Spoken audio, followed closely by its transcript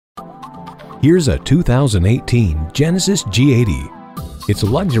Here's a 2018 Genesis G80. It's a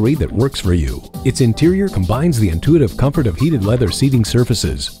luxury that works for you. Its interior combines the intuitive comfort of heated leather seating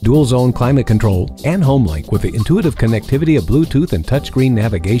surfaces, dual-zone climate control, and HomeLink with the intuitive connectivity of Bluetooth and touchscreen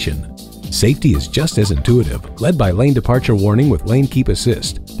navigation. Safety is just as intuitive, led by lane departure warning with lane keep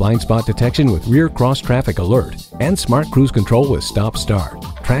assist, blind spot detection with rear cross traffic alert, and smart cruise control with stop start.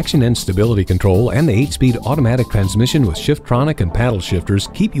 Traction and stability control and the 8-speed automatic transmission with SHIFTRONIC and paddle shifters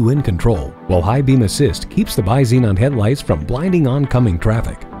keep you in control, while high beam assist keeps the bi-xenon headlights from blinding oncoming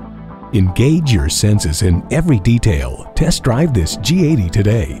traffic. Engage your senses in every detail. Test drive this G80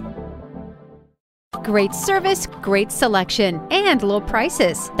 today. Great service, great selection, and low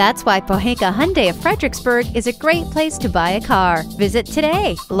prices. That's why Pohanka Hyundai of Fredericksburg is a great place to buy a car. Visit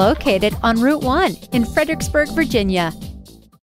today, located on Route 1 in Fredericksburg, Virginia.